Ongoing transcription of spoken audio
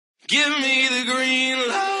Give me the green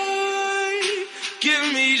light.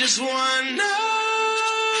 Give me just one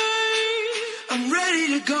night. I'm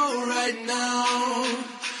ready to go right now.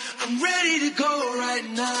 I'm ready to go right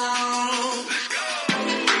now. Let's go.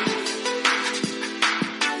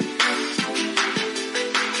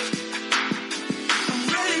 I'm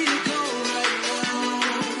ready to go right now.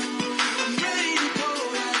 I'm ready to go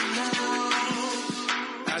right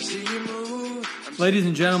now. I see you move. Ladies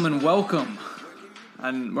and gentlemen, welcome.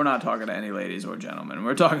 And we're not talking to any ladies or gentlemen.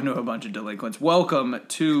 We're talking to a bunch of delinquents. Welcome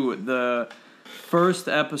to the first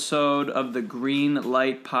episode of the Green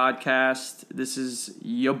Light Podcast. This is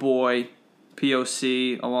your boy,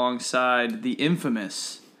 POC, alongside the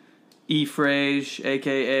infamous E. Frage,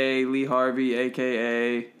 a.k.a. Lee Harvey,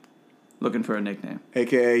 a.k.a. looking for a nickname.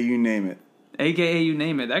 A.k.a. you name it. A.k.a. you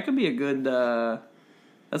name it. That could be a good,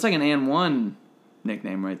 that's like an and one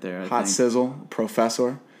nickname right there, I Hot think. Sizzle,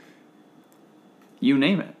 Professor. You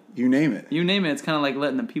name it. You name it. You name it. It's kind of like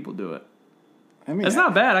letting the people do it. I mean, It's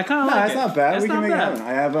not bad. I kind of like it. it's not bad. It's We can not make bad. it happen.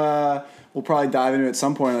 I have. We'll probably dive into it at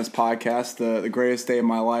some point on this podcast. The greatest day of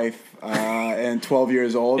my life, and 12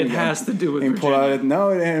 years old. It has to do with and pull Virginia.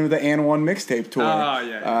 out and the And One mixtape tour. Oh,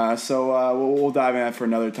 yeah. So we'll dive into that for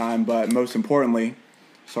another time. But most importantly,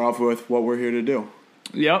 start off with what we're here to do.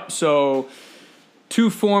 Yep. So,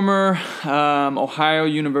 two former Ohio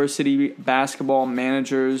University basketball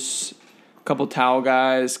managers, a couple towel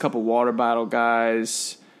guys, a couple water bottle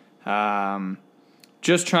guys,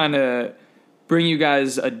 just trying to bring you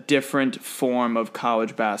guys a different form of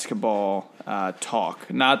college basketball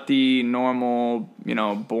talk. Not the normal,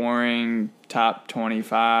 boring top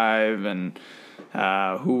 25 and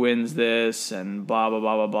who wins this and blah, blah,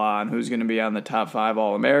 blah, blah, blah, and who's going to be on the top 5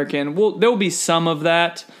 All-American. There'll be some of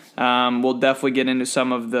that. We'll definitely get into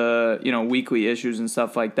some of the, weekly issues and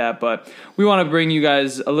stuff like that. But we want to bring you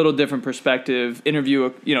guys a little different perspective,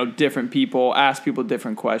 interview, different people, ask people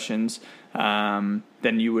different questions than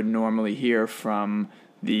you would normally hear from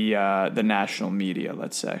the national media,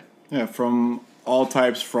 let's say. Yeah, from all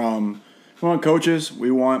types. We want coaches,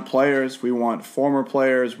 we want players, we want former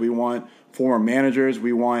players, we want former managers,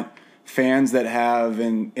 we want fans that have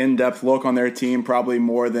an in-depth look on their team, probably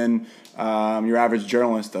more than your average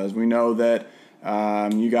journalist does. We know that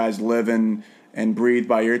you guys live and breathe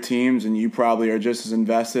by your teams, and you probably are just as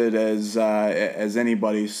invested as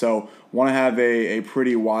anybody. So want to have a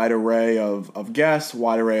pretty wide array of guests,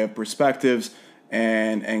 wide array of perspectives,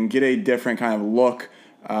 and get a different kind of look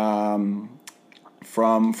from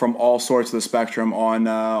all sorts of the spectrum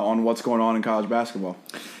on what's going on in college basketball.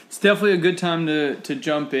 It's definitely a good time to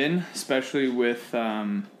jump in, especially with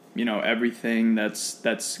everything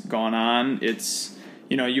that's gone on. It's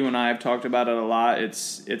you and I have talked about it a lot.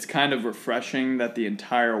 It's kind of refreshing that the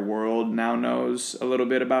entire world now knows a little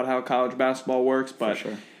bit about how college basketball works. But For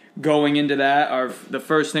sure. Going into that, the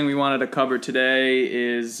first thing we wanted to cover today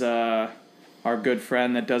is our good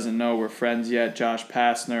friend that doesn't know we're friends yet, Josh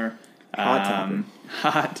Pastner.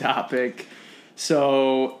 Hot topic.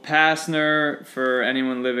 So Pastner, for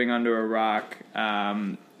anyone living under a rock,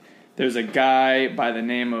 there's a guy by the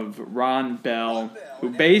name of Ron Bell who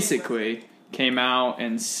basically came out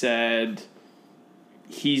and said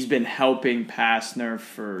he's been helping Pastner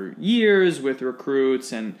for years with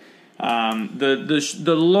recruits. And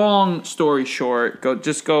the long story short,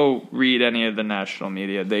 go read any of the national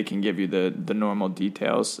media. They can give you the normal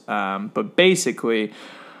details. But basically,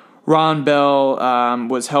 Ron Bell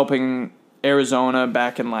was helping Arizona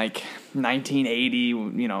back in like 1980,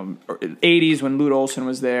 80s when Lute Olson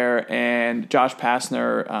was there, and Josh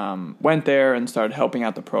Pastner went there and started helping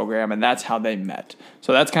out the program, and that's how they met.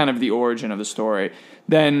 So that's kind of the origin of the story.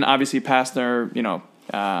 Then obviously Pastner,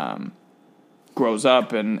 grows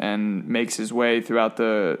up and makes his way throughout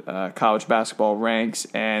the college basketball ranks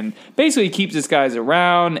and basically keeps his guys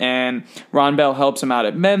around, and Ron Bell helps him out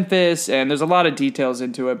at Memphis, and there's a lot of details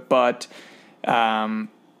into it, but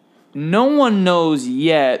no one knows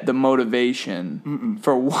yet the motivation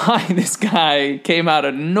for why this guy came out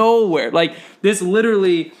of nowhere. Like, this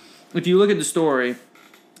literally, if you look at the story,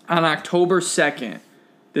 on October 2nd,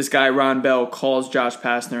 this guy, Ron Bell, calls Josh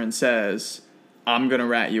Pastner and says, "I'm going to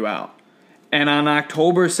rat you out." And on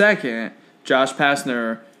October 2nd, Josh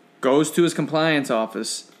Pastner goes to his compliance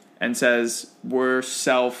office and says, "We're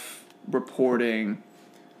self-reporting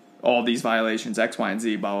all these violations, X, Y, and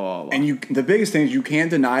Z, blah, blah, blah." And the biggest thing is you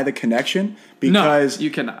can't deny the connection because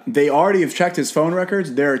you cannot. They already have checked his phone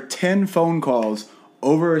records. There are 10 phone calls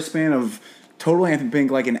over a span of totally, I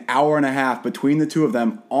think, like an hour and a half between the two of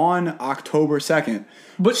them on October 2nd.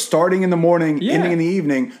 But starting in the morning, ending in the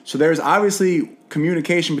evening. So there's obviously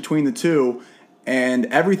communication between the two, and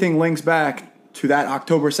everything links back to that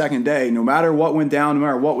October 2nd day, no matter what went down, no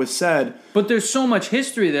matter what was said. But there's so much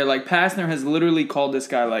history there. Like, Pastner has literally called this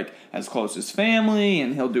guy, like, as close as family,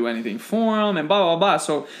 and he'll do anything for him, and blah, blah, blah.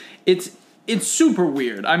 So it's super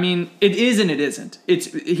weird. I mean, it is and it isn't.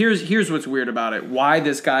 Here's what's weird about it. Why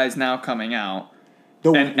this guy is now coming out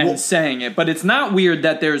and saying it. But it's not weird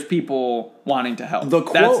that there's people wanting to help.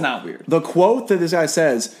 That's not weird. The quote that this guy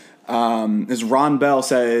says is Ron Bell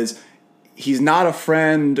says, he's not a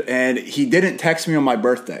friend, and he didn't text me on my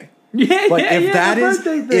birthday.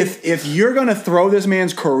 If you're gonna throw this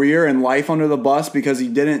man's career and life under the bus because he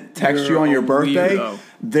didn't text you on your birthday,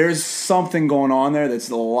 there's something going on there that's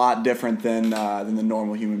a lot different than the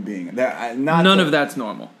normal human being. None of that's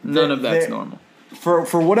normal. None of that's normal.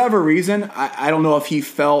 For whatever reason, I don't know if he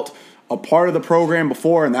felt a part of the program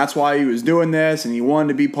before, and that's why he was doing this, and he wanted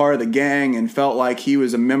to be part of the gang and felt like he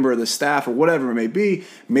was a member of the staff or whatever it may be.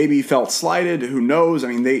 Maybe he felt slighted. Who knows? I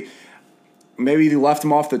mean, maybe they left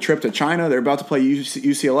him off the trip to China. They're about to play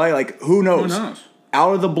UCLA. Like, who knows?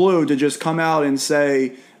 Out of the blue to just come out and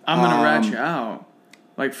say, I'm going to rat you out.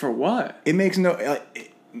 Like, for what? It makes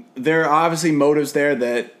there are obviously motives there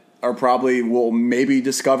that are probably will maybe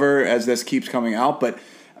discover as this keeps coming out, but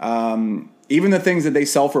even the things that they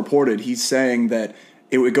self-reported, he's saying that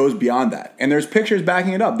it goes beyond that. And there's pictures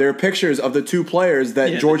backing it up. There are pictures of the two players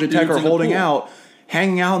that Georgia Tech are holding out,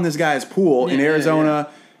 hanging out in this guy's pool in Arizona,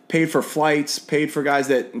 paid for flights, paid for guys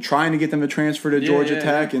that trying to get them to transfer to Georgia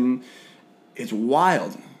Tech, and it's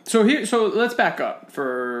wild. So let's back up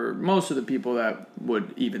for most of the people that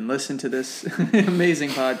would even listen to this amazing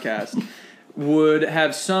podcast would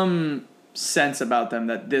have some sense about them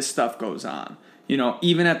that this stuff goes on. You know,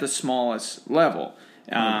 even at the smallest level.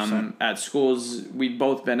 At schools we've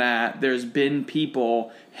both been at, there's been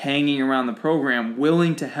people hanging around the program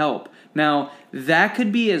willing to help. Now, that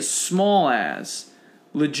could be as small as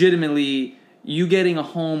legitimately you getting a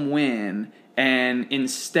home win, and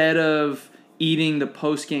instead of eating the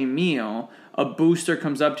post-game meal, a booster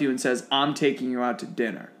comes up to you and says, I'm taking you out to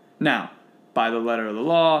dinner. Now, by the letter of the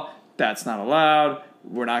law, that's not allowed.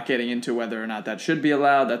 We're not getting into whether or not that should be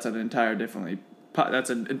allowed. That's an entirely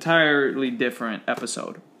different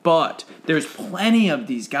episode. But there's plenty of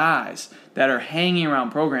these guys that are hanging around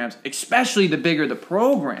programs, especially the bigger the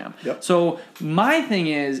program. Yep. So my thing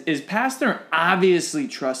is Pastner obviously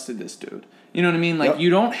trusted this dude. You know what I mean? Like, you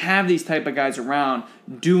don't have these type of guys around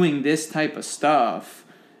doing this type of stuff,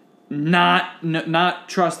 not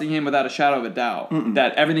trusting him without a shadow of a doubt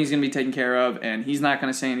that everything's going to be taken care of and he's not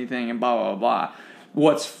going to say anything and blah, blah, blah.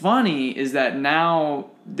 What's funny is that now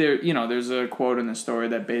there's a quote in the story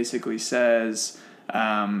that basically says,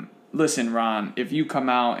 listen, Ron, if you come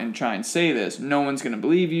out and try and say this, no one's going to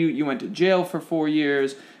believe you. You went to jail for 4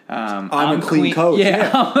 years. I'm a clean coach.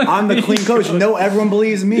 Yeah. I'm the clean coach. No, everyone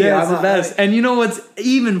believes me. Yeah, it's the best. And you know what's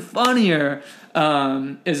even funnier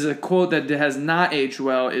is a quote that has not aged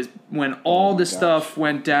well is when all the stuff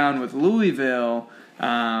went down with Louisville,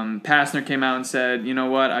 Pastner came out and said, you know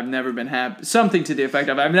what, I've never been happy. Something to the effect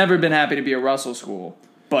of, I've never been happy to be a Russell School,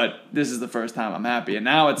 but this is the first time I'm happy. And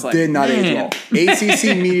now it's like, did not age well.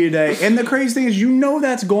 ACC Media Day. And the crazy thing is,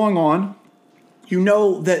 that's going on. You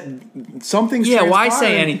know that something's transpiring. Why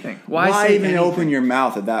say anything? Why even open your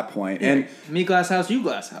mouth at that point? Yeah. And me glass house, you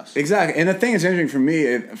glass house. Exactly. And the thing that's interesting for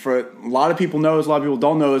me, for a lot of people know this, a lot of people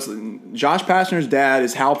don't know this, Josh Pastner's dad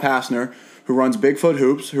is Hal Pastner, who runs Bigfoot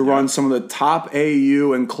Hoops, who runs some of the top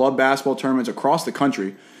AAU and club basketball tournaments across the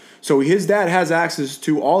country. So his dad has access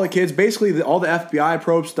to all the kids, basically all the FBI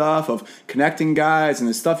probe stuff of connecting guys and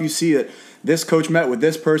the stuff you see that this coach met with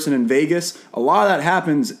this person in Vegas. A lot of that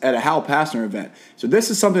happens at a Hal Pastner event. So this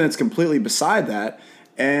is something that's completely beside that.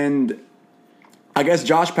 And I guess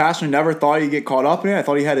Josh Pastner never thought he'd get caught up in it.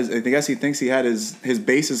 I guess he thinks he had his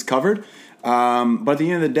bases covered. But at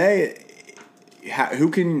the end of the day, who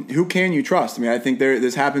can you trust? I mean, I think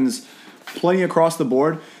this happens plenty across the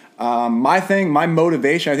board. My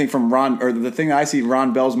motivation, I think from Ron, or the thing that I see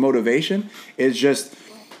Ron Bell's motivation is just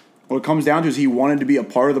what it comes down to is he wanted to be a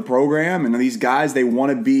part of the program, and these guys, they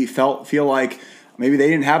want to feel like maybe they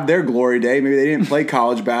didn't have their glory day, maybe they didn't play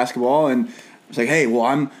college basketball, and it's like, hey, well,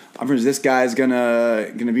 I'm this guy's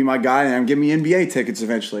gonna be my guy, and I'm giving me NBA tickets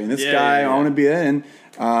eventually, and this guy I want to be in.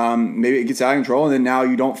 Maybe it gets out of control, and then now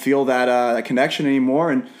you don't feel that connection anymore,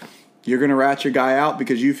 and you're going to rat your guy out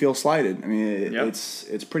because you feel slighted. I mean,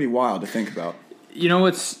 it's pretty wild to think about. You know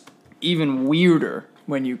what's even weirder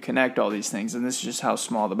when you connect all these things, and this is just how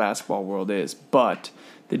small the basketball world is, but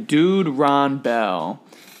the dude Ron Bell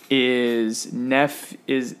he's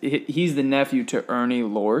the nephew to Ernie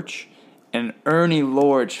Lorch, and Ernie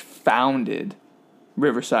Lorch founded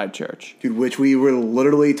Riverside Church. Dude, which we were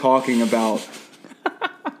literally talking about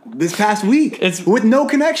this past week. It's with no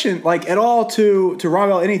connection, like, at all to Ron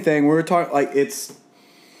Bell anything. We were talking, like, it's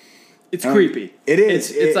creepy. It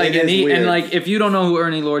is. It's like, it is weird. and like, if you don't know who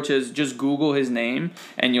Ernie Lorch is, just Google his name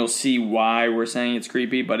and you'll see why we're saying it's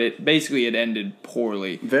creepy. But it ended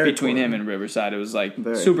poorly between him and Riverside. It was like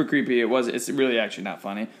super creepy. It's really actually not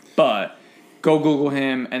funny. But go Google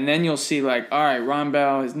him and then you'll see, like, all right, Ron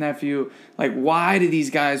Bell, his nephew. Like, why do these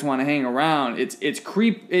guys want to hang around?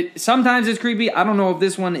 Sometimes it's creepy. I don't know if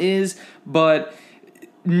this one is, but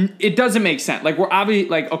it doesn't make sense. Like, we're obviously,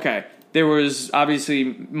 like, okay. There was obviously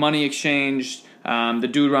money exchanged. The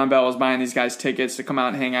dude Ron Bell was buying these guys tickets to come out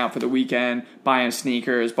and hang out for the weekend, buying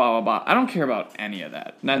sneakers, blah, blah, blah. I don't care about any of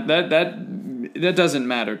that. That doesn't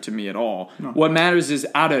matter to me at all. No. What matters is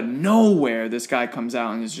out of nowhere, this guy comes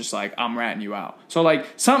out and is just like, I'm ratting you out. So, like,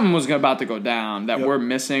 something was about to go down that we're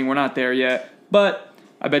missing. We're not there yet. But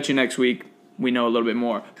I bet you next week we know a little bit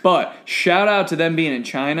more. But shout out to them being in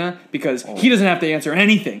China because he doesn't have to answer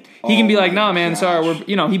anything. He can be like, "No, man, sorry."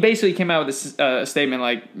 He basically came out with a statement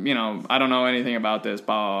like, "I don't know anything about this."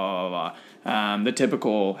 Blah blah blah. The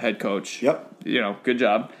typical head coach. Yep. Good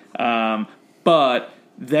job. But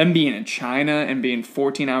them being in China and being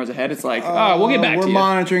 14 hours ahead, it's like, we'll get back to you. We're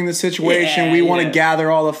monitoring the situation. Yeah, we want to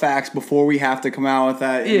gather all the facts before we have to come out with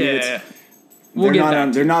that. Yeah. They're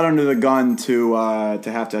not under the gun to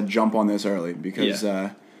have to jump on this early because.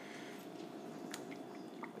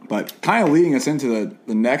 But kind of leading us into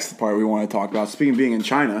the next part we want to talk about. Speaking of being in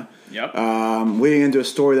China, leading into a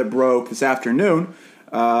story that broke this afternoon.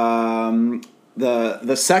 The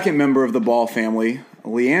second member of the Ball family,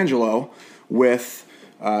 LiAngelo, with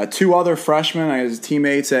two other freshmen, his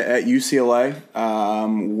teammates at UCLA,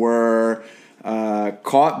 were.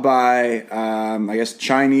 Caught by,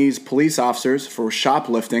 Chinese police officers for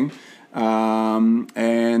shoplifting,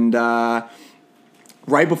 and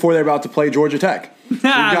right before they're about to play Georgia Tech. So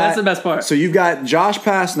that's the best part. So you've got Josh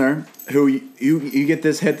Pastner, who you get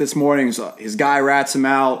this hit this morning. So his guy rats him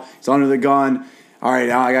out. He's under the gun. All right,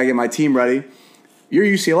 now I got to get my team ready. You're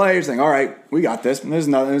UCLA. You're saying, all right, we got this. There's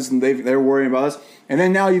nothing. They're worrying about us. And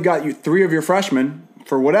then now you've got three of your freshmen,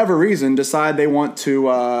 for whatever reason, decide they want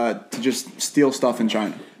to just steal stuff in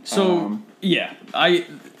China. So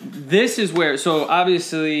this is where. So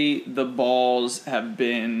obviously the Balls have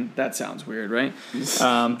been. That sounds weird, right?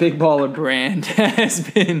 Big Baller Brand has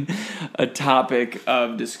been a topic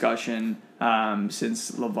of discussion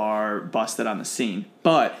since LeVar busted on the scene.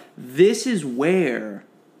 But this is where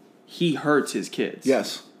he hurts his kids.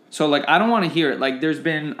 Yes. So, like, I don't want to hear it. Like, there's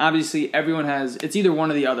been, obviously, everyone has, it's either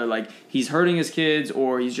one or the other. Like, he's hurting his kids,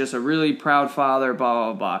 or he's just a really proud father,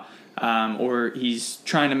 blah, blah, blah. Or he's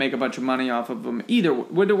trying to make a bunch of money off of them. Either,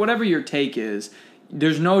 whatever your take is,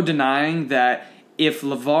 there's no denying that if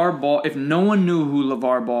no one knew who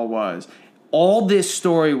LeVar Ball was, all this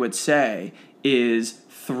story would say is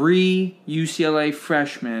 3 UCLA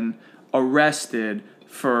freshmen arrested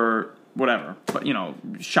for whatever, but,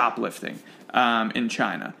 shoplifting. In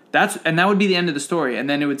China. That would be the end of the story. And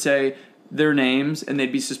then it would say their names and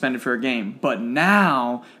they'd be suspended for a game. But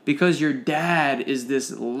now, because your dad is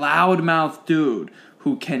this loudmouth dude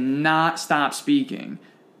who cannot stop speaking,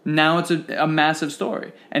 now it's a massive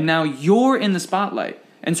story. And now you're in the spotlight.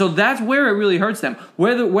 And so that's where it really hurts them.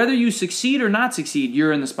 Whether you succeed or not succeed,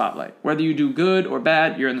 you're in the spotlight. Whether you do good or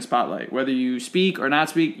bad, you're in the spotlight. Whether you speak or not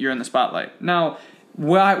speak, you're in the spotlight. Now,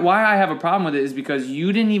 why I have a problem with it is because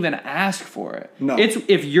you didn't even ask for it. No. It's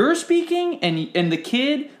if you're speaking and the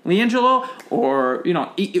kid, LiAngelo, or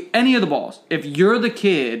any of the Balls, if you're the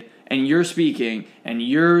kid and you're speaking and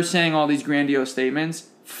you're saying all these grandiose statements,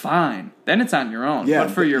 fine. Then it's on your own. Yeah,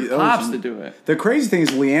 but for your pops to do it. The crazy thing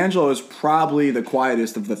is LiAngelo is probably the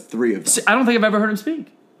quietest of the three of them. I don't think I've ever heard him speak.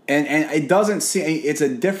 And it doesn't seem, it's a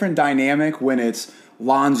different dynamic when it's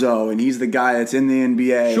Lonzo, and he's the guy that's in the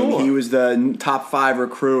NBA. Sure. And he was the top 5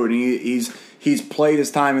 recruit, and he's played his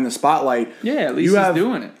time in the spotlight. Yeah, at least he's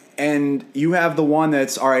doing it. And you have the one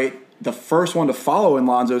that's, all right, the first one to follow in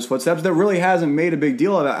Lonzo's footsteps that really hasn't made a big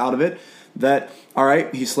deal out of it. That, all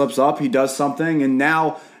right, he slips up, he does something, and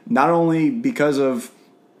now not only because of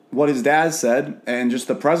what his dad said and just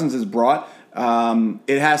the presence it's brought,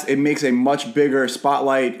 it makes a much bigger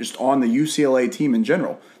spotlight just on the UCLA team in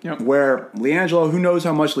general. Yep. Where LiAngelo, who knows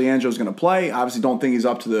how much LiAngelo is going to play? Obviously, don't think he's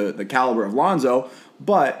up to the caliber of Lonzo,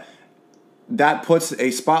 but that puts a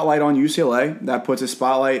spotlight on UCLA. That puts a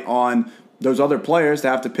spotlight on those other players to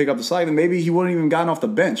have to pick up the slack. And maybe he wouldn't even gotten off the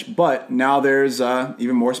bench. But now there's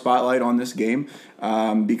even more spotlight on this game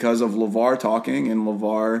because of LeVar talking and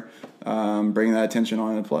LeVar bringing that attention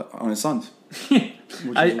on his sons.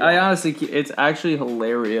 I honestly, it's actually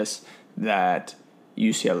hilarious that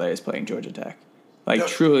UCLA is playing Georgia Tech. Like,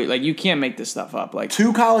 truly, like, you can't make this stuff up. Like,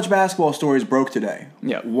 2 college basketball stories broke today.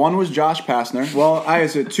 Yeah. One was Josh Pastner. Well, I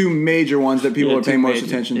said 2 major ones that people are paying most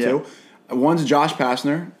attention to. One's Josh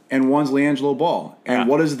Pastner, and one's LiAngelo Ball. And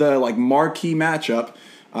what is the, like, marquee matchup?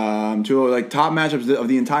 Two, like, top matchups of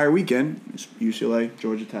the entire weekend, it's UCLA,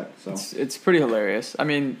 Georgia Tech. So it's pretty hilarious. I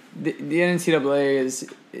mean, the NCAA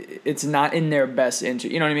it's not in their best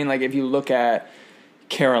interest. You know what I mean? Like, if you look at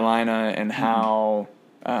Carolina and how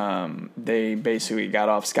they basically got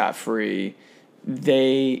off scot-free,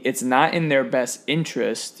 it's not in their best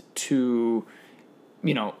interest to,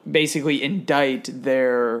 you know, basically indict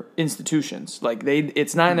their institutions. Like,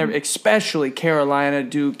 it's not in their, especially Carolina,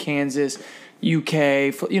 Duke, Kansas, UK,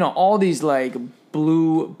 you know, all these, like,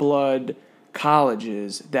 blue blood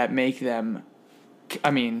colleges that make them,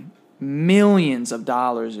 I mean, millions of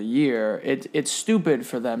dollars a year. It's stupid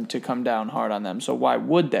for them to come down hard on them. So why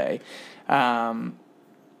would they?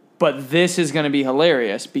 But this is going to be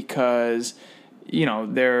hilarious because, you know,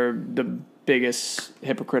 they're the biggest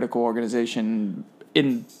hypocritical organization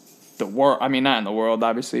in the world. I mean, not in the world,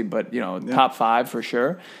 obviously, but, you know, top 5 for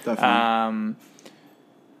sure. Definitely.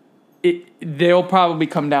 They'll probably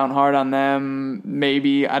come down hard on them.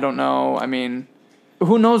 Maybe, I don't know. I mean,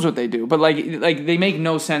 who knows what they do? But like they make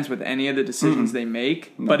no sense with any of the decisions they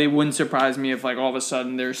make. No. But it wouldn't surprise me if, like, all of a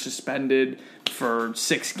sudden they're suspended for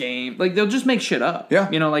 6 games. Like, they'll just make shit up. Yeah,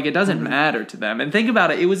 you know, like, it doesn't matter to them. And think about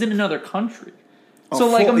it; it was in another country. So,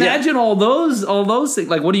 like, imagine all those things.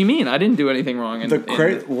 Like, what do you mean? I didn't do anything wrong.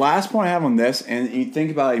 Last point I have on this, and you think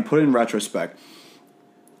about it, you put it in retrospect.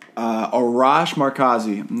 Arash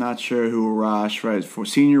Markazi, I'm not sure who Arash, right, for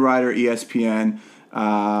senior writer, ESPN.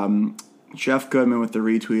 Jeff Goodman with the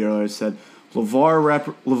retweet earlier said,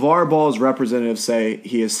 LeVar Ball's representatives say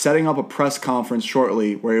he is setting up a press conference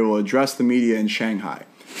shortly where he will address the media in Shanghai.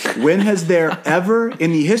 When has there ever,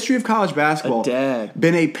 in the history of college basketball,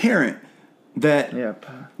 been a parent that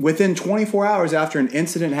within 24 hours after an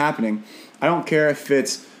incident happening, I don't care if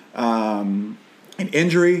it's an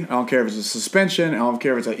injury, I don't care if it's a suspension, I don't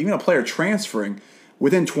care if it's even a player transferring,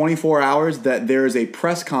 within 24 hours that there is a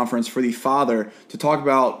press conference for the father to talk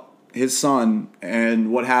about his son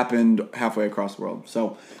and what happened halfway across the world.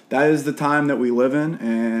 So that is the time that we live in,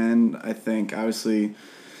 and I think obviously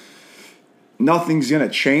nothing's going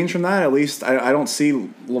to change from that. At least I don't see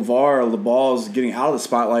LeVar or LeBall's getting out of the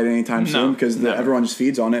spotlight anytime soon because everyone just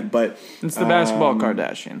feeds on it. But it's the basketball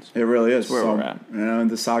Kardashians. It really is. That's where we're at. You know, and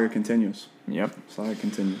the saga continues. Yep. Saga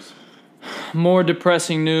continues. More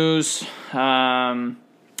depressing news.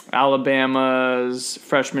 Alabama's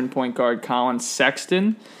freshman point guard Colin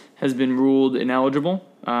Sexton has been ruled ineligible.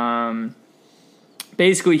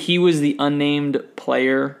 Basically, he was the unnamed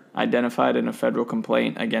player identified in a federal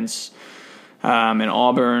complaint against an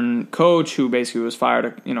Auburn coach who basically was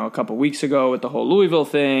fired, a couple weeks ago with the whole Louisville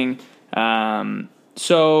thing.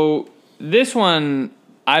 So this one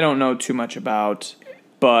I don't know too much about,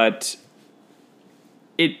 but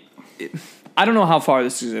I don't know how far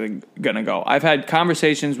this is going to go. I've had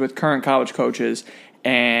conversations with current college coaches,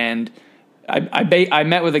 and I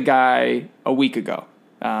met with a guy a week ago.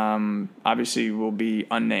 Obviously will be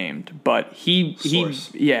unnamed, but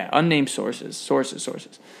unnamed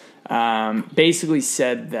sources. Basically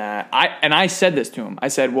said that I said this to him. I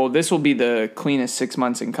said, well, this will be the cleanest 6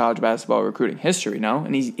 months in college basketball recruiting history, no?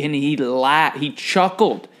 And he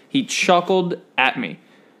chuckled. He chuckled at me.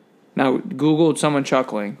 Now, Googled someone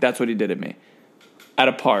chuckling. That's what he did at me. At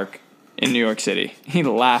a park in New York City. He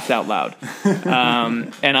laughed out loud.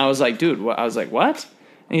 And I was like, dude, what? I was like, what?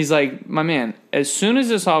 And he's like, my man, as soon as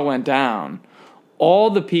this all went down,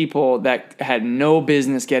 all the people that had no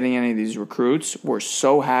business getting any of these recruits were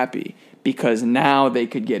so happy because now they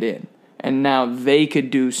could get in. And now they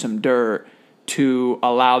could do some dirt to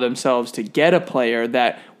allow themselves to get a player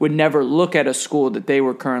that would never look at a school that they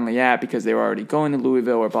were currently at because they were already going to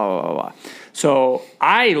Louisville or blah, blah, blah, blah. So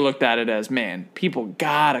I looked at it as, man, people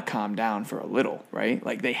got to calm down for a little, right?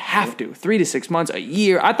 Like they have to. 3 to 6 months, a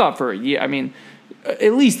year. I thought for a year,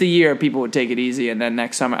 at least a year people would take it easy, and then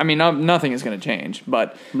next summer, nothing is going to change.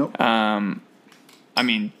 But, nope.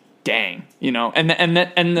 Dang,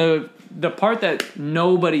 and the part that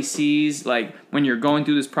nobody sees, like when you're going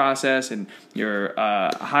through this process and you're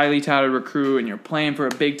a highly touted recruit and you're playing for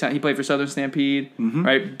a big time, he played for Southern Stampede,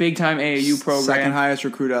 right? Big time AAU program, second highest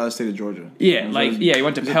recruit out of the state of Georgia. Yeah, he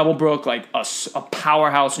went to Pebblebrook, like a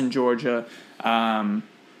powerhouse in Georgia.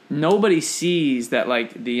 Nobody sees that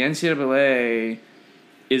like the NCAA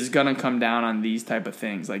is gonna come down on these type of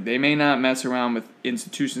things. Like they may not mess around with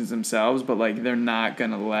institutions themselves, but like they're not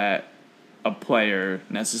gonna let a player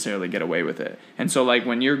necessarily get away with it. And so, like,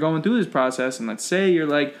 when you're going through this process, and let's say you're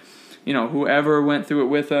like, you know, whoever went through it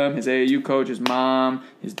with him, his AAU coach, his mom,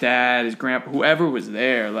 his dad, his grandpa, whoever was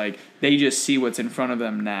there, like, they just see what's in front of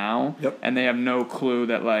them now, and they have no clue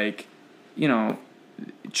that, like, you know,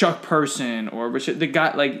 Chuck Person or Richard, the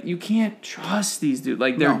guy, like, you can't trust these dudes.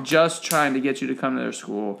 Like, they're just trying to get you to come to their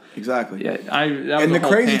school. Exactly. Yeah, and the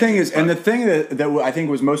crazy thing is, and the thing that I think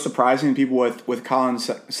was most surprising to people with Colin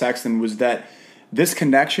Sexton was that this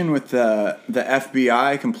connection with the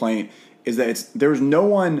FBI complaint is that there was no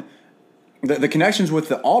one. The connections with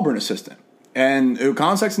the Auburn assistant. And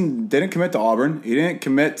Colin Sexton didn't commit to Auburn. He didn't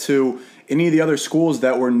commit to any of the other schools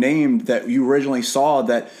that were named that you originally saw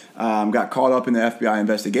that got caught up in the FBI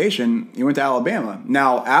investigation. He went to Alabama.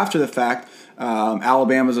 Now, after the fact,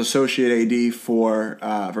 Alabama's associate AD for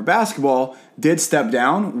basketball did step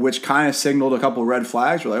down, which kind of signaled a couple of red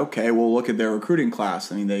flags. We're like, okay, we'll look at their recruiting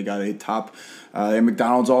class. I mean, they got a top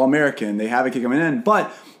McDonald's All-American. They have a kid coming in.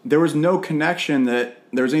 But there was no connection that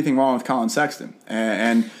there was anything wrong with Colin Sexton.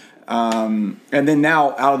 And then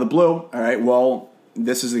now, out of the blue, all right, well,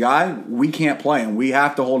 this is the guy. We can't play him. We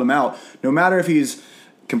have to hold him out. No matter if he's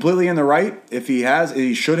completely in the right, if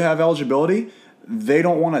he should have eligibility, they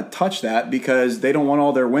don't want to touch that because they don't want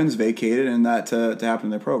all their wins vacated and that to happen in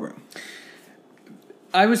their program.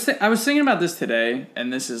 I was thinking about this today,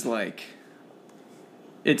 and this is like,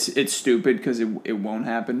 it's stupid because it won't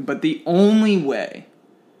happen. But the only way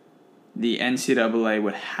the NCAA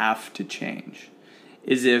would have to change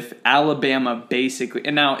is if Alabama basically,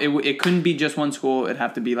 and now it couldn't be just one school, it'd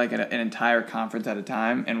have to be like an entire conference at a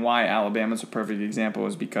time. And why Alabama's a perfect example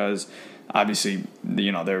is because obviously,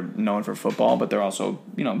 you know, they're known for football, but they're also,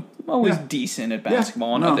 you know, always decent at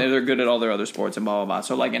basketball, and they're good at all their other sports and blah blah blah.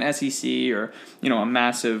 So like an SEC or, you know, a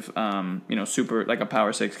massive you know, super, like a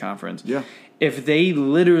Power 6 conference. Yeah. If they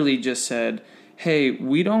literally just said, hey,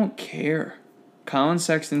 we don't care, Colin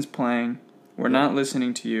Sexton's playing, we're not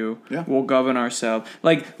listening to you. Yeah. We'll govern ourselves.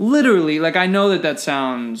 Like, literally, like, I know that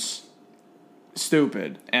sounds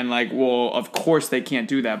stupid. And, like, well, of course they can't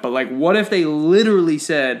do that. But, like, what if they literally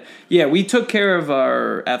said, yeah, we took care of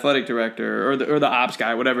our athletic director or the ops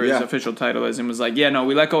guy, whatever his official title is, and was like, yeah, no,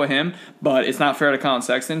 we let go of him, but it's not fair to Colin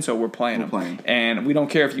Sexton, so we're playing him. And we don't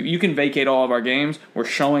care if you can vacate all of our games. We're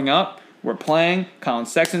showing up. We're playing. Colin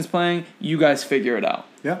Sexton's playing. You guys figure it out.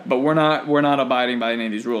 Yeah. But we're not abiding by any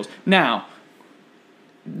of these rules. Now,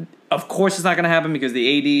 of course it's not going to happen because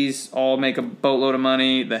the ADs all make a boatload of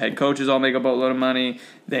money. The head coaches all make a boatload of money.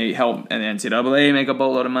 They help and the NCAA make a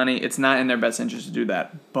boatload of money. It's not in their best interest to do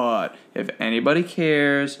that. But if anybody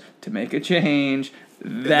cares to make a change,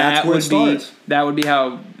 that would be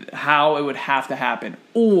how it would have to happen.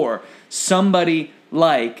 Or somebody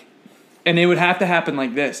like, and it would have to happen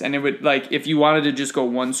like this. And it would, like, if you wanted to just go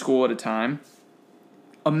one school at a time,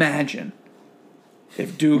 imagine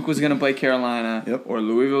if Duke was going to play Carolina, or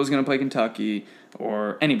Louisville was going to play Kentucky,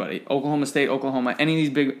 or anybody, Oklahoma State, Oklahoma, any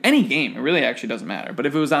game, it really actually doesn't matter. But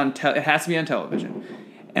if it was on, it has to be on television.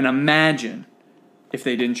 And imagine if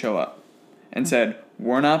they didn't show up and said,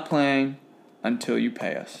 we're not playing until you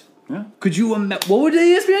pay us. Yeah. Could you what would the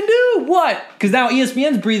ESPN do? What? Because now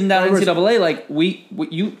ESPN's breathing down NCAA like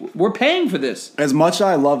we're paying for this. As much as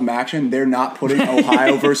I love MACtion, they're not putting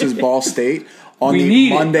Ohio versus Ball State on the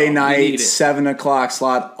Monday night 7 o'clock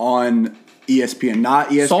slot on ESPN, not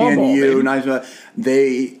ESPNU.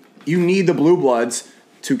 You need the Blue Bloods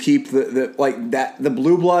to keep the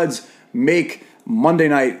Blue Bloods make Monday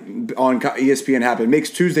night on ESPN happen. It makes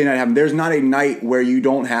Tuesday night happen. There's not a night where you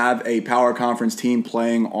don't have a power conference team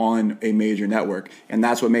playing on a major network, and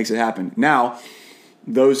that's what makes it happen. Now,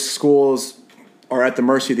 those schools are at the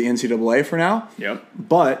mercy of the NCAA for now. Yep.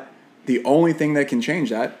 But the only thing that can change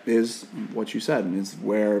that is what you said, is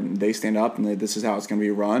where they stand up and this is how it's going to be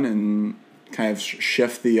run and kind of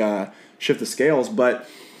shift the scales. But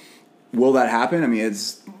will that happen? I mean,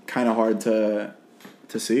 it's kind of hard to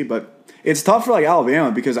see, but it's tough for like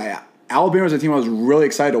Alabama because Alabama's a team I was really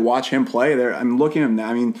excited to watch him play. I'm looking at them now.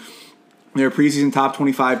 I mean, they're a preseason top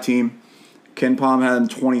 25 team. Ken Palm had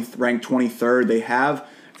them ranked 23rd. They have,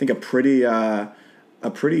 I think, a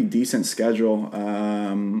pretty decent schedule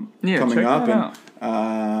coming up.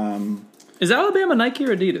 And is Alabama Nike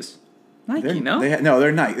or Adidas? Nike,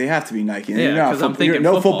 they're Nike. They have to be Nike. Yeah, because I'm thinking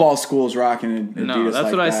no football schools rocking Adidas. No, that's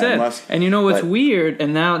like what I said. And you know what's weird,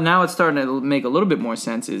 and now it's starting to make a little bit more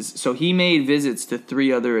sense, is so he made visits to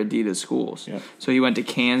 3 other Adidas schools. Yep. So he went to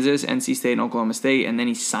Kansas, NC State, and Oklahoma State, and then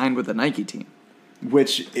he signed with the Nike team.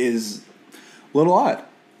 Which is a little odd.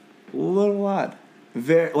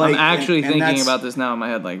 I'm actually thinking about this now in my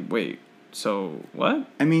head, like, wait, So what?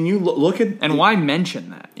 I mean, you look at And why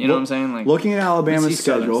mention that? You know what I'm saying? Like looking at Alabama's let's see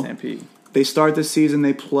Southern schedule, Stampede. they start the season.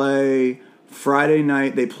 They play Friday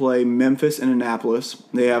night. They play Memphis and Annapolis.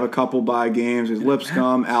 They have a couple bye games. There's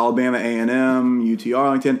Lipscomb, Alabama A&M, UT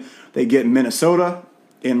Arlington. They get Minnesota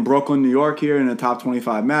in Brooklyn, New York here in a top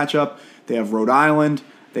 25 matchup. They have Rhode Island.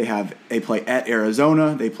 They play at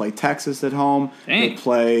Arizona. They play Texas at home. Dang. They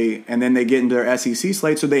play, and then they get into their SEC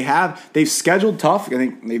slate. So they've scheduled tough. I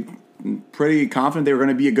think they're pretty confident they were going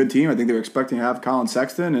to be a good team. I think they were expecting to have Colin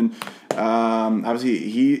Sexton, and obviously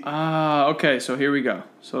he. Okay, so here we go.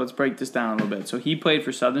 So let's break this down a little bit. So he played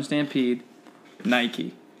for Southern Stampede,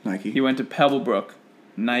 Nike. He went to Pebblebrook,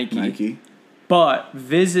 Nike. But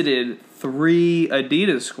visited 3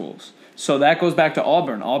 Adidas schools. So that goes back to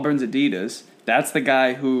Auburn. Auburn's Adidas. That's the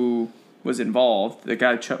guy who was involved. The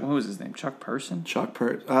guy, Chuck, what was his name? Chuck Person? Chuck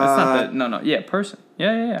Person. That's not the, no. Yeah, Person.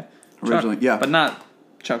 Yeah. Originally, Chuck, yeah. But not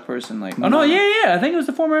Chuck Person. Like, oh, no, yeah. I think it was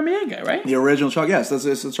the former NBA guy, right? The original Chuck, yes.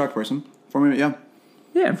 It's the Chuck Person. Former, yeah.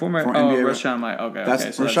 Yeah, former NBA. Rashawn Mike. Okay,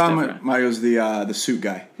 so Rashawn Mike was the suit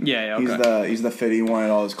guy. Yeah, okay. He's the fit. He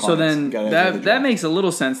wanted all his clients. So then that makes a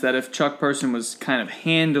little sense that if Chuck Person was kind of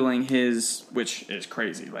handling his, which is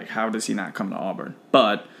crazy, like how does he not come to Auburn?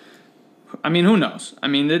 But I mean, who knows? I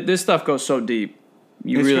mean, this stuff goes so deep.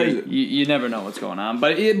 You never know what's going on.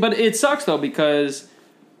 But it sucks though because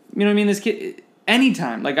you know what I mean. This kid,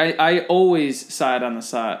 anytime, like I always side on the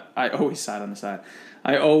side.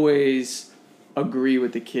 I always agree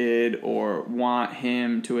with the kid or want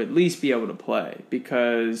him to at least be able to play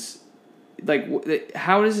because, like,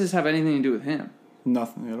 how does this have anything to do with him?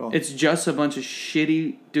 Nothing at all. It's just a bunch of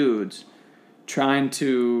shitty dudes trying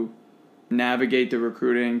to navigate the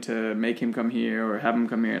recruiting to make him come here or have him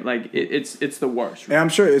come here. Like, it's the worst. And I'm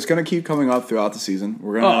sure it's going to keep coming up throughout the season.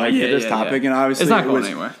 We're going to hit this topic, and obviously it's not going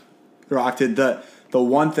anywhere. Rocked it. The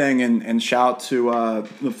one thing, and shout to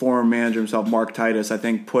the former manager himself, Mark Titus, I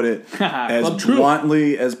think put it as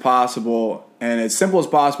bluntly as possible and as simple as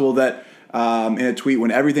possible that in a tweet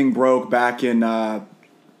when everything broke back in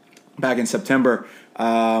September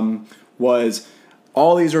was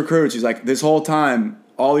all these recruits. He's like, this whole time,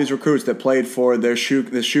 all these recruits that played for this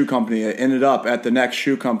shoe company ended up at the next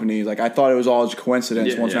shoe company. He's like, I thought it was all just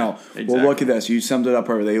coincidence. Exactly. Well, look at this. You summed it up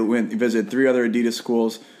perfectly. They went and visited 3 other Adidas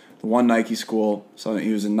schools. One Nike school, so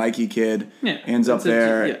he was a Nike kid. Yeah, ends up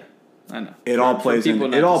there. I know. It all plays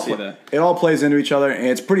into each other, and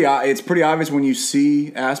it's pretty obvious when you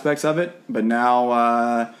see aspects of it. But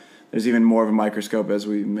now there's even more of a microscope, as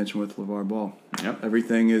we mentioned with LeVar Ball. Yep.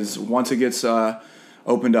 Everything is once it gets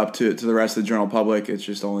opened up to the rest of the general public, it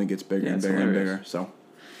just only gets bigger and bigger and bigger. So,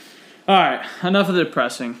 all right, enough of the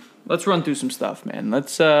depressing. Let's run through some stuff, man.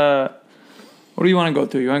 Let's. What do you want to go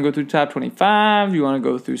through? You want to go through top 25? You want to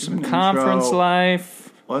go through some conference life?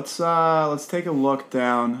 Let's take a look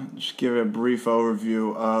down. Just give a brief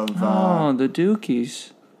overview of the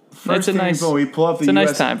Dukies. First thing nice. We pull up the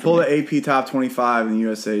nice time pull the AP top 25 in the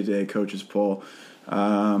USA Today coaches poll.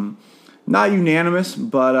 Not unanimous,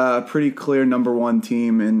 but a pretty clear number 1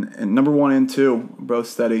 team, and number 1 and 2 both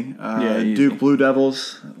steady. Duke Blue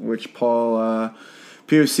Devils, which Paul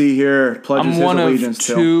POC here pledges his allegiance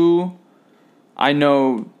to. I'm one of 2. I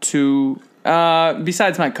know 2,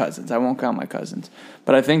 besides my cousins. I won't count my cousins.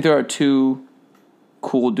 But I think there are 2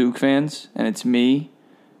 cool Duke fans, and it's me,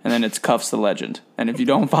 and then it's Cuffs the Legend. And if you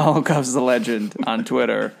don't follow Cuffs the Legend on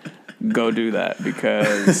Twitter, go do that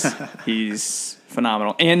because he's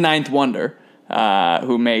phenomenal. And Ninth Wonder,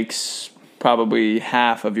 who makes probably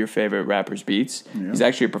half of your favorite rapper's beats. Yeah. He's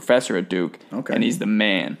actually a professor at Duke, and he's the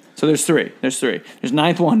man. So there's 3. There's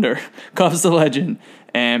Ninth Wonder, Cuffs the Legend,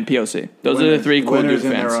 and POC. Those are the 3 cool Duke fans.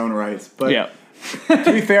 In their own rights. But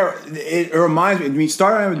to be fair, it reminds me, when you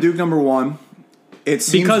start out with Duke number 1, it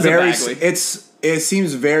seems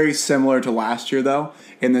very similar to last year, though,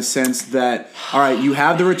 in the sense that, all right, you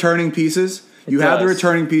have the returning pieces. You have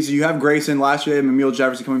Grayson. Last year, they have Emile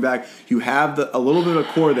Jefferson coming back. You have a little bit of a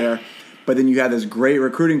core there, but then you had this great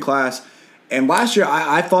recruiting class. And last year,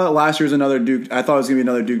 I thought last year was another Duke. I thought it was going to be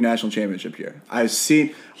another Duke national championship year. I've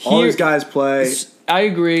seen all these guys play. I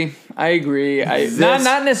agree.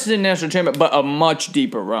 Not necessarily national championship, but a much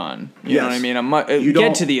deeper run. You know what I mean?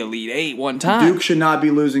 Get to the Elite 8 one time. Duke should not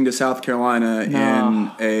be losing to South Carolina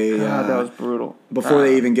in a. God, that was brutal. Before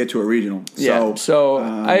they even get to a regional. So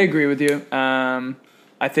I agree with you.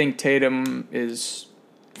 I think Tatum is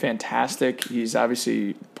fantastic. He's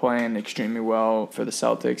obviously playing extremely well for the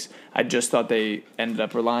Celtics. I just thought they ended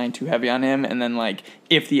up relying too heavy on him. And then, like,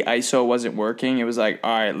 if the ISO wasn't working, it was like,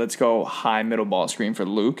 all right, let's go high middle ball screen for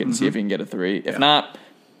Luke and see if he can get a 3. If not,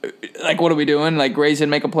 like, what are we doing? Like, Grayson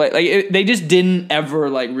make a play. Like, they just didn't ever,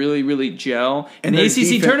 like, really, really gel. In the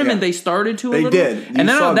ACC tournament, they started to a little. They did. And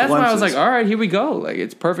then that's why I was like, all right, here we go. Like,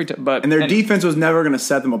 it's perfect. But and their defense was never going to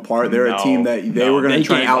set them apart. They're a team that they were going to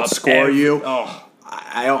try and outscore you. Oh.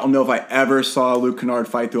 I don't know if I ever saw Luke Kennard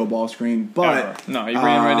fight through a ball screen, but no, he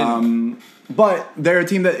ran right into them. But they're a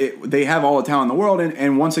team that they have all the talent in the world,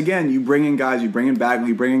 and once again, you bring in guys, you bring in Bagley,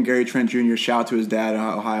 you bring in Gary Trent Jr. Shout to his dad, an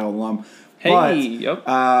Ohio alum. Hey, but, yep.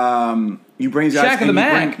 You bring these guys,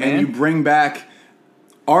 and you bring back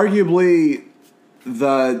arguably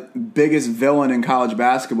the biggest villain in college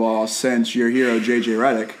basketball since your hero JJ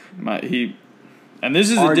Redick. And this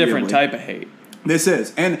is a different type of hate. This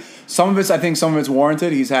is, and some of it's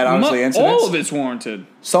warranted. He's had obviously incidents. All of it's warranted.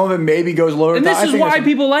 Some of it maybe goes lower. And this is why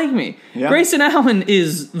people like me. Yeah. Grayson Allen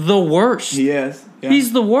is the worst. He is. Yeah.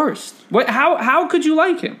 He's the worst. How could you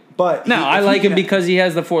like him? But now I like him because he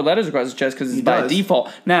has the 4 letters across his chest because it's by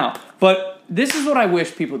default. Now, but this is what I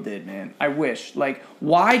wish people did, man. I wish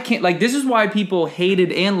why can't this is why people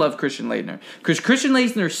hated and loved Christian Laettner, because Christian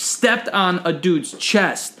Laettner stepped on a dude's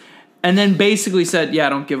chest and then basically said, "Yeah, I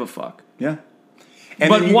don't give a fuck." Yeah.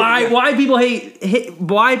 But why people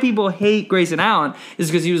hate Grayson Allen is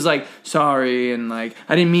because he was like, sorry, and like,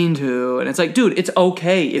 I didn't mean to, and it's like, dude, it's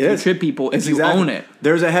okay if you trip people if you own it.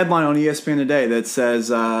 There's a headline on ESPN today that says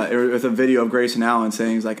with a video of Grayson Allen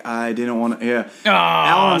saying he's like, I didn't want to. Yeah,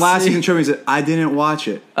 Allen last season tripping, he said, I didn't watch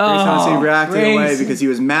it. Grayson Allen said he reacted away because he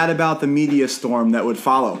was mad about the media storm that would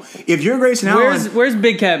follow. If you're Grayson Allen, where's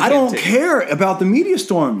Big Cat? I don't care about the media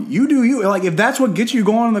storm. You do you. Like if that's what gets you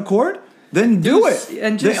going on the court. Then do it.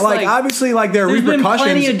 And just obviously, there are repercussions. There's been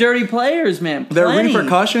plenty of dirty players, man. There are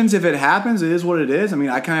repercussions if it happens. It is what it is. I mean,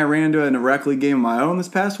 I kind of ran into a rec league game of my own this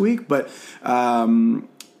past week, but that's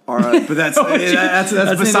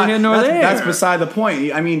beside the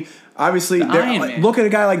point. I mean, obviously, look at a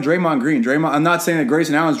guy like Draymond Green. I'm not saying that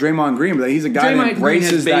Grayson Allen's Draymond Green, but he's a guy that embraces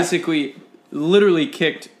Green has basically literally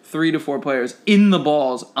kicked 3 to 4 players in the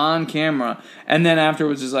balls on camera, and then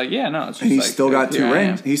afterwards is like, yeah, no, it's just. And he's still got 2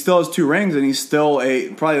 rings. He still has 2 rings, and he's still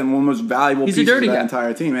probably one of the most valuable pieces of that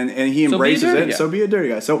entire team. And he embraces it. So be a dirty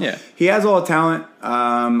guy. So he has all the talent.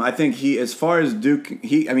 I think as far as Duke,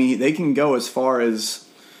 they can go as far as.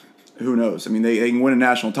 Who knows? I mean, they can win a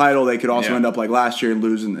national title. They could also end up like last year and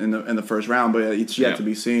lose in the first round, but it's yet to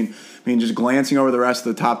be seen. I mean, just glancing over the rest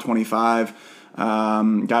of the top 25.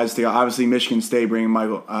 Guys, obviously Michigan State bringing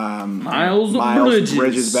Miles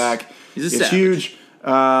Bridges back. It's huge.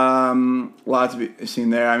 Lots to be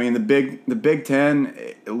seen there. I mean, the Big Ten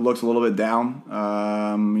looks a little bit down.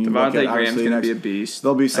 Devontae Graham's going to be a beast.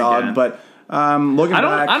 They'll be solid, but looking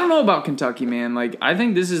back, I don't know about Kentucky, man. Like, I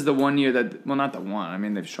think this is the one year that, well, not the one. I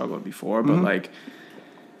mean, they've struggled before, but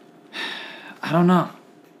I don't know.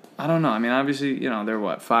 I mean, obviously, they're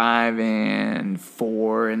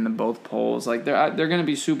 5-4 in both polls. Like, they're going to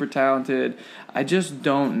be super talented. I just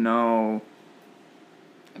don't know.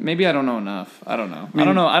 Maybe I don't know enough. I don't know.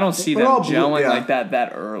 I don't see them gelling like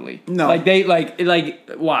that early. No. Like they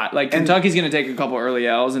what? Like Kentucky's going to take a couple early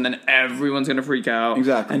L's and then everyone's going to freak out.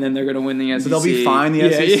 Exactly. And then they're going to win the SEC. But they'll be fine in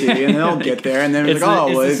the SEC and they'll get there and then it's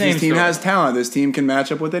this team has talent. This team can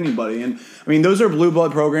match up with anybody. And I mean, those are blue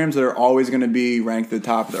blood programs that are always going to be ranked at the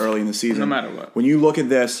top early in the season. No matter what. When you look at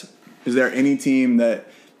this, is there any team that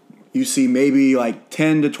you see maybe like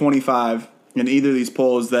 10 to 25 in either of these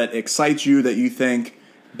polls that excites you that you think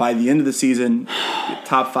by the end of the season,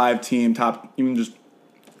 top 5 team, even just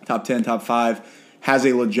top 10, top 5, has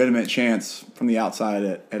a legitimate chance from the outside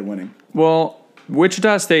at winning? Well,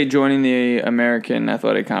 Wichita State joining the American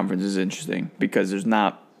Athletic Conference is interesting because there's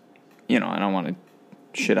not, I don't want to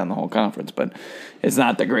shit on the whole conference, but it's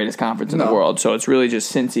not the greatest conference in the world. So it's really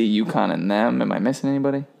just Cincy, UConn, and them. Am I missing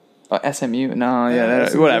anybody? SMU? No,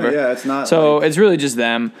 whatever. Yeah, it's not. So it's really just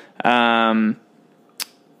them.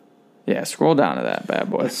 Yeah, scroll down to that bad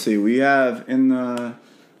boy. Let's see. We have in the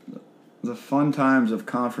fun times of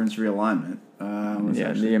conference realignment.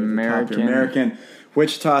 The American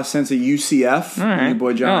Wichita, Cincy, UCF. All right. Your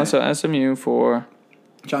boy Johnny. Oh, so SMU for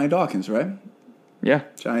Johnny Dawkins, right? Yeah.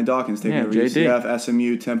 Johnny Dawkins taking over JD. UCF,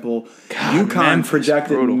 SMU, Temple, UConn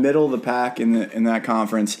projected middle of the pack in that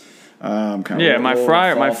conference.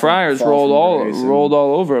 My Friars rolled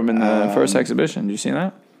all over them in the first exhibition. Did you see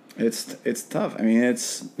that? It's tough. I mean,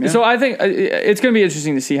 So I think it's going to be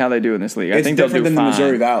interesting to see how they do in this league. I think they'll do different than the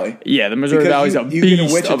Missouri Valley. Yeah, the Missouri Valley's a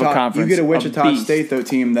beast of a conference. You get a Wichita State though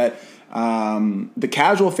team that the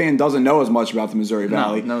casual fan doesn't know as much about the Missouri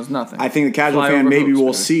Valley. No, knows nothing. I think the casual fan maybe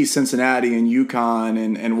will see Cincinnati and UConn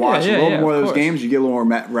and watch a little more of those games. You get a little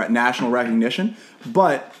more national recognition,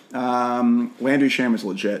 but Landry Shamet's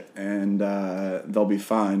legit, and they'll be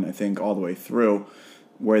fine, I think, all the way through.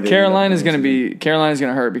 Carolina's going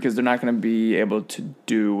to hurt because they're not going to be able to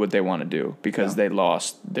do what they want to do because they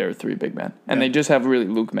lost their 3 big men. And they just have really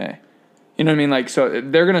Luke May. You know what I mean? Like, so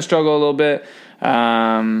they're going to struggle a little bit.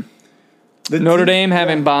 Notre Dame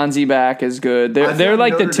having Bonzi back is good. They're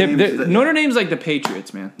like the tip. Notre Dame's like the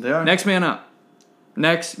Patriots, man. They are. Next man up.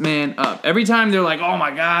 Every time they're like, oh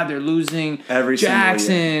my God, they're losing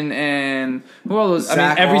Jackson and who all those?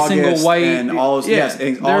 Zach every August single white. And all those,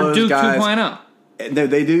 they're all those Duke guys. 2.0.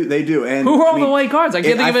 They do. And who are all the white guards? I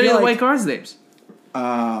can't think of any of the white guards' names. you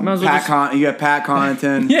got Pat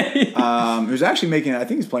Connaughton, who's actually making. I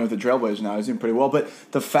think he's playing with the Trailblazers now. He's doing pretty well. But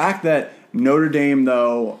the fact that Notre Dame,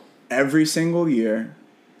 though, every single year,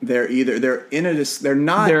 they're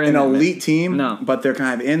not an elite team, but they're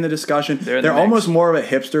kind of in the discussion. They're almost more of a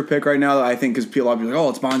hipster pick right now, I think, because a lot of people are like, oh,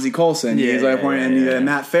 it's Bonzi Colson. He's like and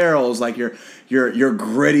Matt Farrell's like your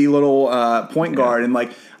gritty little point guard, and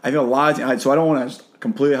like I feel a lot of so I don't want to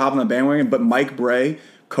completely hop on the bandwagon, but Mike Bray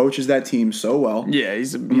coaches that team so well. Yeah,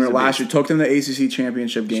 he's last year took them to the ACC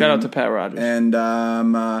championship game. Shout out to Pat Rogers. And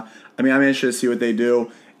I'm interested to see what they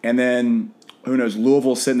do. And then who knows?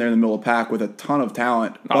 Louisville's sitting there in the middle of the pack with a ton of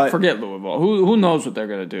talent. But forget Louisville. Who knows what they're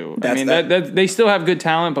gonna do? They still have good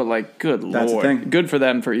talent, but like, good that's lord, the thing. Good for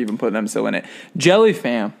them for even putting them still in it. Jelly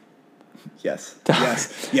fam. Yes.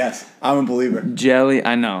 I'm a believer. Jelly,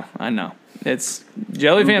 I know. It's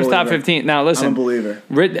Jelly Fam's top 15. Now listen, I'm a believer.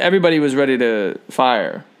 Everybody was ready to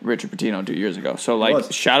fire Richard Pitino 2 years ago. So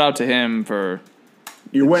like, shout out to him for.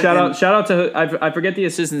 Shout out to I forget the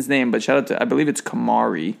assistant's name, but shout out to I believe it's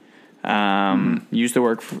Kamari. Used to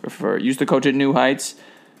work used to coach at New Heights.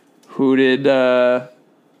 Who did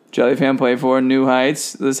Jelly Fam play for? New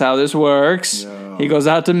Heights. This is how this works. Yo. He goes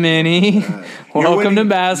out to Minnie. Welcome to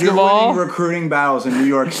basketball. You're winning recruiting battles in New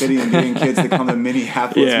York City and getting kids to come to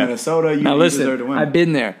Minneapolis, Minnesota. Now listen, deserve to win. I've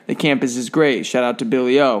been there. The campus is great. Shout out to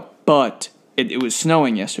Billy O. But it was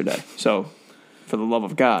snowing yesterday. So, for the love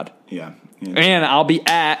of God. Yeah. And I'll be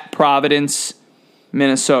at Providence,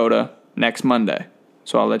 Minnesota next Monday.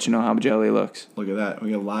 So I'll let you know how Jelly looks. Look at that. We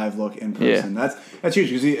get a live look in person. Yeah. That's huge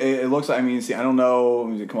because it looks like, I don't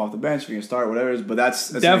know if he come off the bench, if he can start, whatever it is, but that's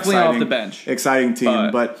definitely off the bench. Exciting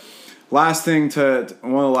team. But one of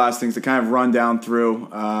the last things to kind of run down through,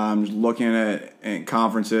 looking at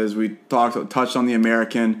conferences, we touched on the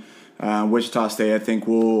American. Wichita State, I think,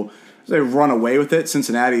 will run away with it.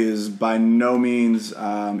 Cincinnati is by no means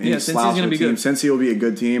any slouch of a team. Cincy will be a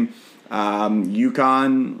good team.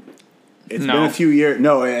 UConn. It's been a few years.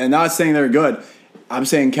 No, and not saying they're good. I'm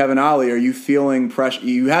saying, Kevin Ollie, are you feeling pressure?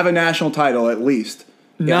 You have a national title at least.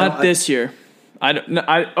 Not this year. I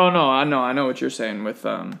know what you're saying with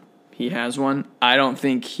he has one. I don't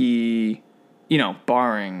think he,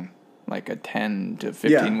 barring like a 10 to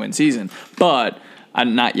 15 win season, but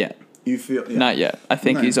not yet. You feel not yet. I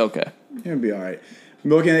think he's okay. He'll be all right.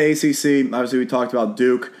 Looking at ACC, obviously we talked about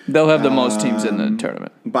Duke. They'll have the most teams in the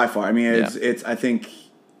tournament by far. It's I think.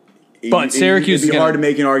 But Syracuse it'd be hard to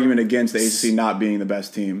make an argument against the ACC not being the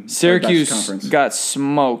best team. Syracuse got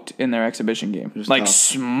smoked in their exhibition game.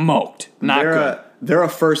 Smoked. Good. They're a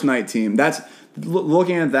first night team. That's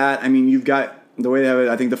looking at that. You've got the way they have it.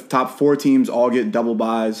 I think the top 4 teams all get double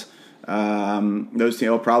byes. Those teams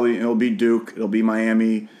it'll be Duke, it'll be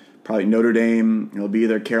Miami, probably Notre Dame, it'll be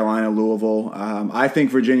either Carolina, Louisville. I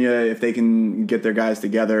think Virginia, if they can get their guys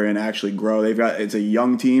together and actually grow, it's a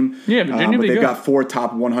young team. Yeah, Virginia, but they've got 4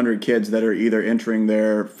 top 100 kids that are either entering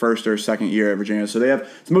their first or second year at Virginia. So they have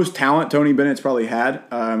the most talent Tony Bennett's probably had,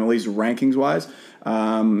 at least rankings wise.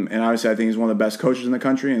 And obviously, I think he's one of the best coaches in the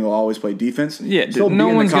country, and he'll always play defense. Yeah, no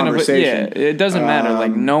one's going to. Yeah, it doesn't matter.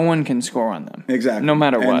 No one can score on them. Exactly. No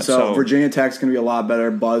matter what. And so Virginia Tech's going to be a lot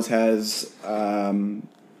better. Buzz has.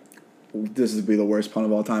 This would be the worst pun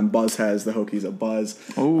of all time. Buzz has the Hokies a buzz.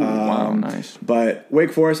 Oh, wow, nice. But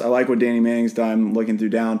Wake Forest, I like what Danny Manning's done looking through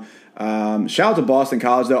down. Shout out to Boston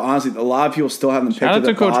College, though. Honestly, a lot of people still have them picked at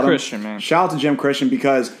the bottom. Shout out to Coach Christian, man. Shout out to Jim Christian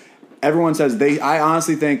because everyone says I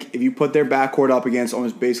honestly think if you put their backcourt up against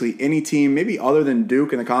almost basically any team, maybe other than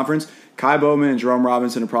Duke in the conference, Kai Bowman and Jerome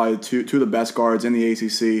Robinson are probably two of the best guards in the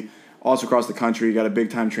ACC. Also across the country, you got a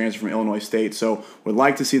big-time transfer from Illinois State. So would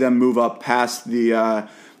like to see them move up past the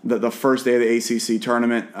first day of the ACC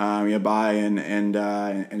tournament, by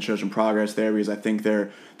and show some progress there because I think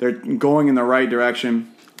they're going in the right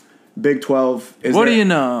direction. Big 12. What do you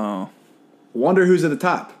know? Wonder who's at the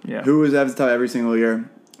top. Yeah. Who is at the top every single year?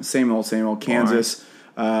 Same old. Kansas.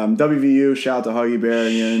 WVU, shout out to Huggy Bear,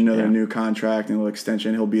 another new contract and a little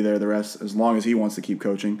extension. He'll be there the rest as long as he wants to keep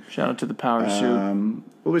coaching. Shout out to the Power Suit.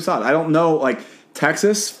 What we saw, I don't know.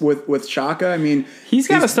 Texas with Shaka. I mean, he's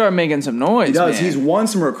got to start making some noise. He does. Man. He's won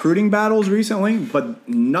some recruiting battles recently, but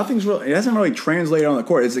nothing's really. It hasn't really translated on the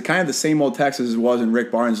court. It's kind of the same old Texas as it was in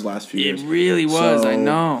Rick Barnes' last few years. It really was. I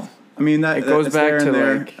know. I mean, it goes back to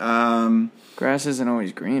there. Grass isn't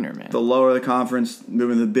always greener, man. The lower the conference,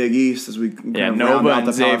 moving to the Big East as we Nova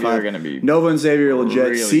and Xavier are going to be Nova and Xavier are legit.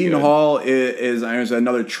 Really Seton good. Hall is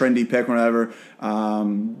another trendy pick, whatever.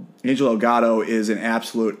 Angelo Gatto is an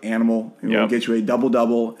absolute animal. He will get you a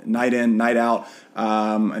double-double, night in, night out.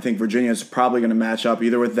 I think Virginia is probably going to match up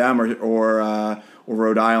either with them or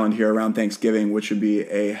Rhode Island here around Thanksgiving, which would be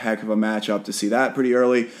a heck of a matchup to see that pretty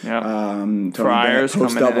early. Yep. Friars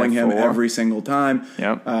post-doubling him every single time.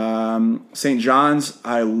 Yep. St. John's,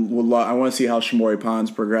 I want to see how Shamori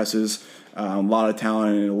Pons progresses. A lot of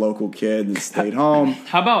talent in a local kid that stayed home.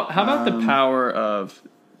 How about the power of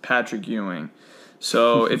Patrick Ewing?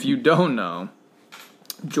 So if you don't know,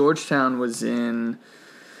 Georgetown was in,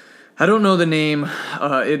 I don't know the name.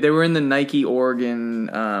 They were in the Nike Oregon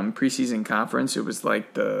preseason conference. It was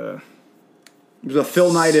like It was a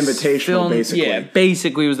Phil Knight Invitational, basically. Yeah,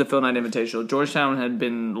 basically it was the Phil Knight Invitational. Georgetown had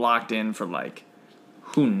been locked in for like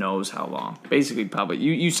who knows how long. Basically, probably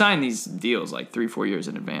you sign these deals like 3-4 years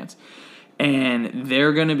in advance, and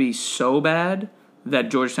they're going to be so bad that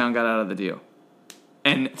Georgetown got out of the deal.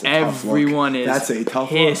 And everyone is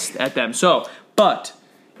pissed at them. So, but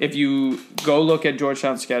if you go look at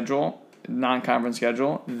Georgetown's schedule, non-conference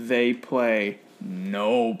schedule, they play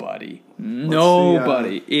nobody.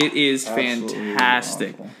 Nobody. It is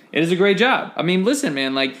fantastic. Awful. It is a great job. I mean, listen,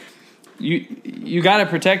 man, like you got to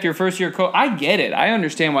protect your first-year coach. I get it. I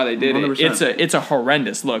understand why they did 100%. it. It's a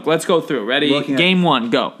horrendous look. Let's go through. Ready? Game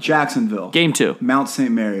 1, go. Jacksonville. Game 2. Mount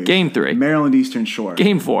St. Mary's. Game 3. Maryland Eastern Shore.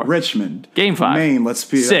 Game 4. Richmond. Game 5. Maine. Let's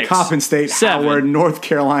be 6. Coppin State. 7. Howard. North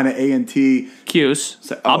Carolina A&T.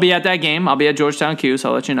 Cuse. I'll be at that game. I'll be at Georgetown Cuse.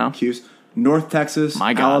 I'll let you know. Cuse. North Texas.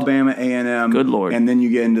 My God. Alabama A&M. Good Lord. And then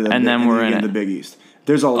you get into the Big East.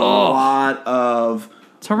 There's a lot of.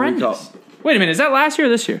 It's horrendous. Wait a minute. Is that last year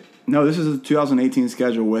or this year? No, this is the 2018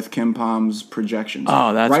 schedule with Kim Palm's projections.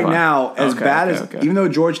 Oh, that's right why. now, as bad as even though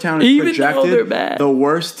Georgetown is Even projected the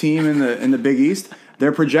worst team in the Big East,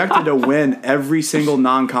 they're projected to win every single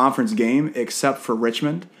non-conference game except for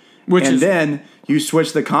Richmond. Then you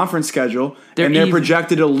switch the conference schedule, and they're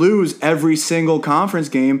projected to lose every single conference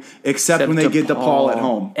game except when they get DePaul at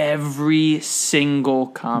home. Every single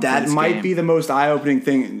conference That might be the most eye-opening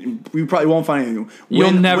thing. We probably won't find anything.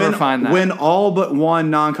 You'll never find that. Win all but one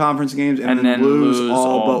non-conference games and then lose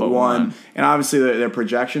all but one. And obviously they're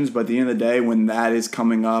projections, but at the end of the day, when that is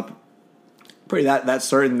coming up, that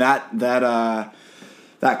certain that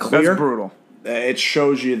clear. That's brutal. It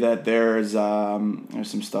shows you that there's some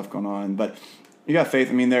stuff going on, but you got faith.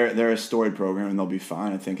 I mean, they're a storied program, and they'll be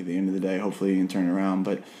fine. I think at the end of the day, hopefully you can turn it around.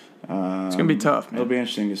 But it's gonna be tough. It'll be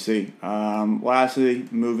interesting to see. Lastly,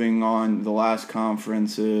 moving on, the last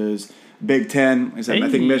conference is Big Ten. I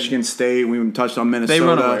think Michigan State. We touched on Minnesota. They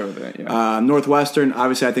run away with it. Yeah. Northwestern.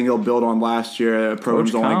 Obviously, I think it'll build on last year. The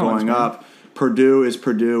program's only going up. Purdue is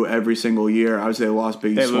Purdue every single year. Obviously, they lost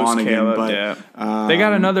Biggie Swanigan, but they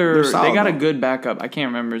got another. They got a good backup. I can't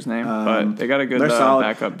remember his name, but they got a good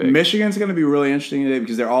backup. Big. Michigan's going to be really interesting today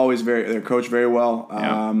because they're coached very well.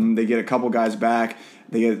 They get a couple guys back.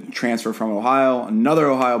 They get a transfer from Ohio. Another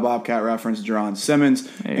Ohio Bobcat reference, Jerron Simmons.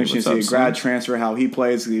 Interesting to see a grad transfer, how he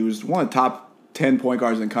plays. He was one of the top 10 point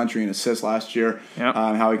guards in the country in assists last year.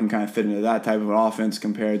 How he can kind of fit into that type of an offense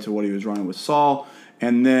compared to what he was running with Saul.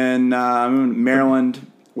 And then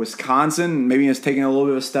Maryland, Wisconsin, maybe it's taking a little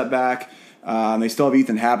bit of a step back. They still have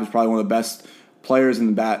Ethan Happ, who's probably one of the best players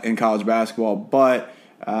in college basketball, but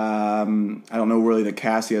I don't know really the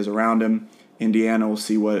cast he has around him. Indiana, we'll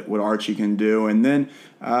see what Archie can do, and then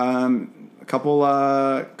a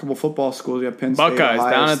couple football schools. You have Penn State, Buckeyes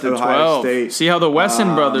down at the 12. State. See how the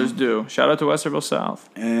Wesson brothers do. Shout out to Westerville South.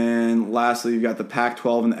 And lastly, you've got the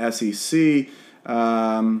Pac-12 and the SEC.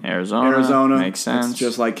 Arizona makes sense. It's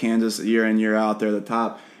just like Kansas year in, year out. They're the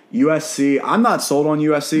top. USC, I'm not sold on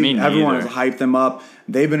USC. Everyone has hyped them up.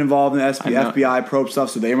 They've been involved in FBI probe stuff,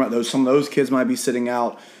 so some of those kids might be sitting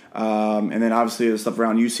out. And then obviously the stuff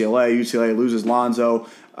around UCLA. UCLA loses Lonzo.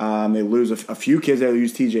 They lose a few kids. They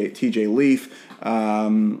lose TJ Leaf.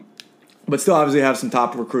 But still obviously have some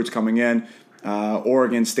top recruits coming in.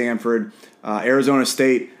 Oregon, Stanford, Arizona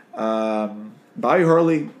State. Bobby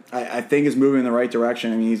Hurley, I think, is moving in the right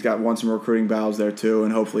direction. I mean, he's won some recruiting battles there too,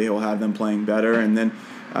 and hopefully he'll have them playing better. And then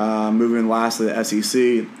moving lastly to the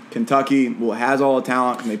SEC, Kentucky has all the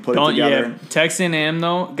talent, and they put it together. Texas A&M,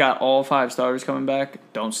 though, got all 5 starters coming back.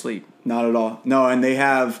 Don't sleep. Not at all. No, and they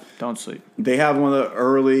have Don't sleep. They have one of the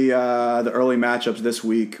early matchups this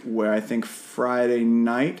week where I think Friday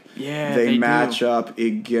night they match up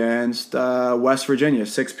against West Virginia,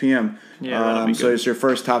 6 p.m. Yeah, that'll be so good. it's your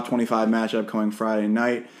first top 25 matchup coming Friday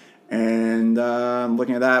night. And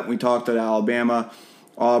looking at that, we talked at Alabama,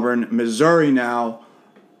 Auburn, Missouri now.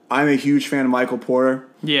 I'm a huge fan of Michael Porter.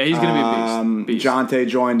 Yeah, he's going to be a beast. Jonte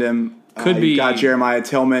joined him. Could be. You got Jeremiah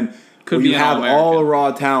Tillman. Could be you an have All-American. all the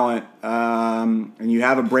raw talent, and you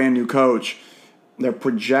have a brand new coach. They're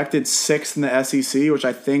projected 6th in the SEC, which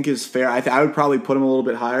I think is fair. I would probably put them a little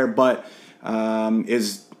bit higher, but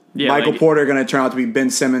is Michael Porter going to turn out to be Ben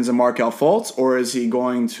Simmons and Markelle Fultz, or is he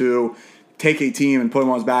going to take a team and put them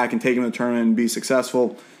on his back and take them to the tournament and be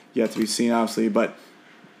successful? Yet to be seen, obviously, but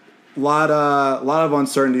a lot of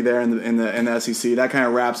uncertainty there in the SEC. That kind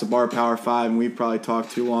of wraps up our Power 5, and we've probably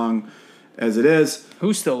talked too long as it is.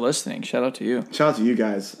 Who's still listening? Shout out to you. Shout out to you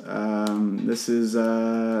guys. This is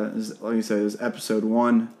like you said, this is episode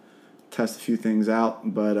 1. Test a few things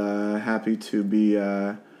out, but happy to be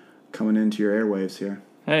coming into your airwaves here.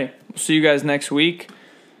 Hey, we'll see you guys next week.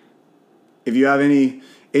 If you have any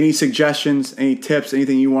suggestions, any tips,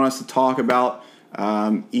 anything you want us to talk about,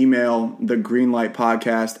 email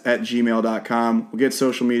thegreenlightpodcast@gmail.com. We'll get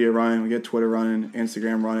social media running. We'll get Twitter running,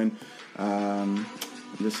 Instagram running.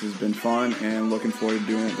 This has been fun, and looking forward to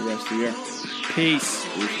doing it the rest of the year. Peace.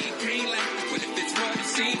 Green light, what if it's what it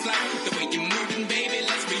seems like? The way you move